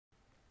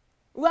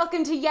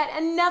Welcome to yet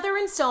another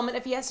installment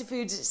of Fiesta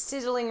Foods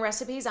Sizzling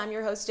Recipes. I'm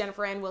your host,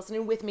 Jennifer Ann Wilson,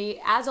 and with me,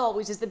 as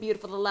always, is the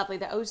beautiful, the lovely,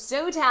 the oh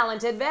so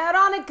talented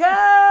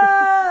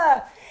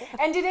Veronica!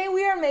 And today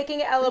we are making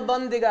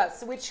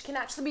Albondigas, which can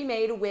actually be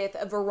made with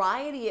a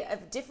variety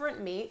of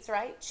different meats,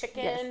 right?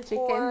 Chicken, yes,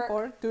 chicken,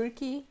 pork,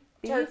 turkey,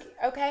 beef. Turkey.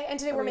 Okay, and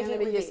today we're making it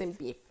with using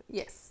beef.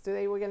 Yes,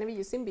 today we're going to be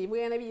using beef.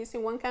 We're going to be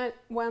using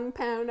one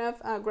pound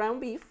of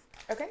ground beef.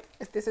 Okay.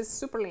 This is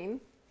super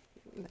lean.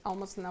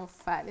 Almost no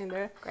fat in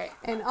there. Great.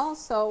 And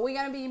also we're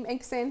gonna be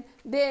mixing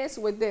this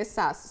with this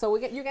sauce. So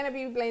you're gonna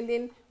be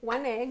blending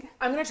one egg.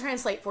 I'm gonna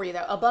translate for you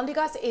though.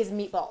 Albondigas is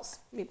meatballs.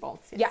 Meatballs.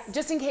 Yes. Yeah,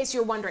 just in case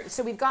you're wondering.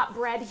 So we've got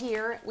bread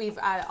here. We've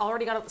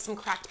already got some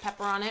cracked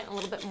pepper on it, a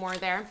little bit more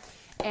there,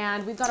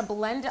 and we've got to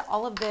blend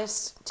all of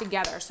this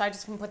together. So I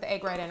just can put the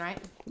egg right in,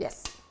 right?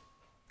 Yes.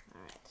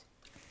 All right.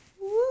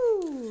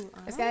 Woo!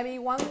 It's gonna be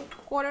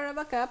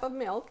 1/4 cup of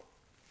milk.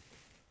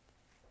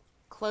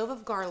 Clove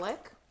of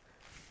garlic.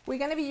 We're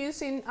going to be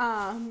using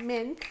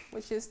mint,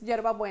 which is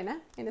yerba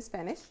buena in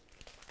Spanish.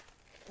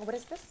 What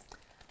is this?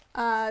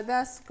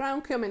 That's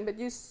ground cumin, but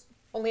use...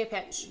 Only a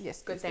pinch.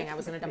 Yes. Good thing. I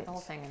was going to dump the whole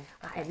thing in.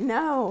 Okay. I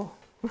know.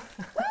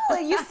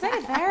 Well, you said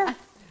it there.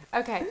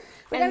 Okay.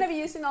 We're going to be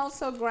using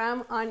also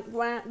ground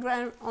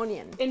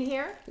onion. In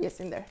here?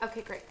 Yes, in there.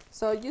 Okay, great.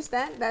 So use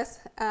that. That's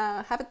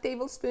half a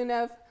tablespoon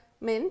of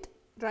mint,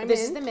 dry mint.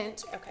 This is the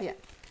mint. Okay. Yeah.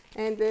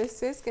 And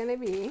this is going to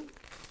be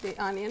the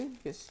onion.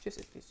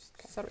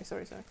 Sorry.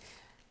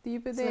 Do you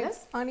put the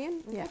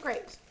onion? Yeah.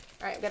 Great.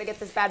 All right, we've got to get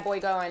this bad boy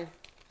going. Okay,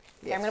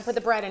 yes. I'm going to put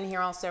the bread in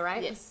here also,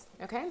 right? Yes.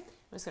 Okay. I'm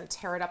just going to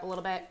tear it up a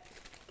little bit.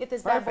 Get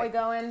this bad boy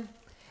going.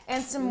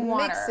 And some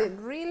water. Mix it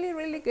really,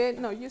 really good.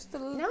 No, just a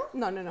little.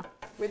 No.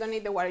 We don't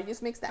need the water.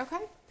 Just mix that.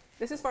 Okay.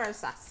 This is for our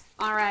sauce.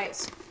 All right.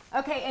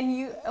 Okay, and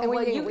you... And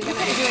we're going to do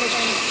anything.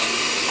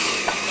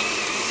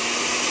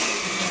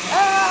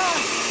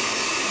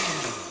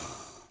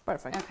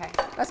 Perfect. Okay.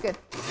 That's good.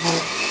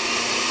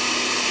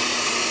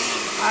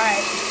 All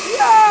right.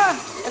 Yeah.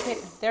 Okay,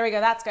 there we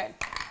go. That's good.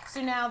 So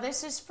now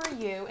this is for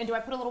you. And do I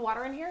put a little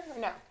water in here or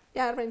no?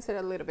 Yeah, rinse it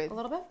a little bit. A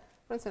little bit?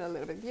 Rinse it a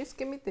little bit. Just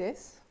give me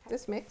this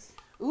mix.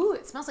 Ooh,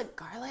 it smells like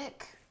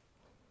garlic.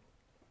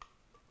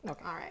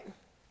 Okay. All right.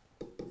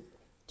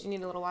 Do you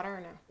need a little water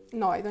or no?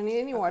 No, I don't need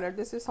any water.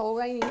 This is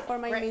all I need for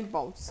my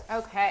meatballs.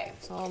 Okay.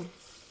 So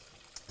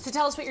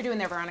tell us what you're doing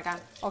there, Veronica.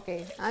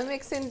 Okay, I'm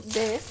mixing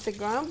the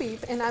ground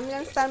beef, and I'm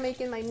going to start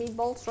making my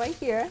meatballs right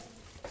here.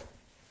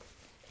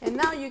 And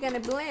now you're going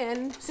to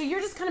blend. So you're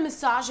just kind of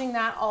massaging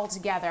that all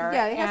together.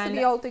 Yeah, it has to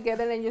be all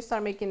together, and you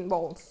start making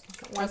balls.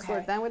 Once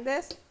we're done with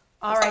this,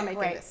 all right,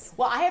 great.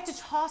 Well, I have to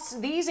toss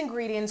these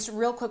ingredients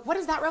real quick. What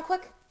is that real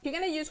quick? You're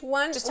going to use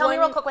one. Just tell me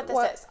real quick what this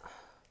is.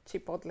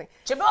 Chipotle.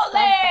 Chipotle!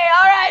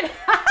 All right.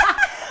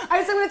 All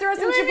right, so I'm going to throw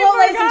some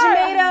chipotle, some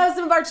tomatoes,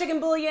 some of our chicken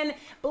bouillon,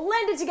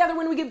 blend it together.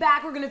 When we get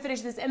back, we're going to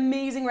finish this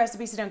amazing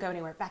recipe, so don't go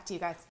anywhere. Back to you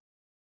guys.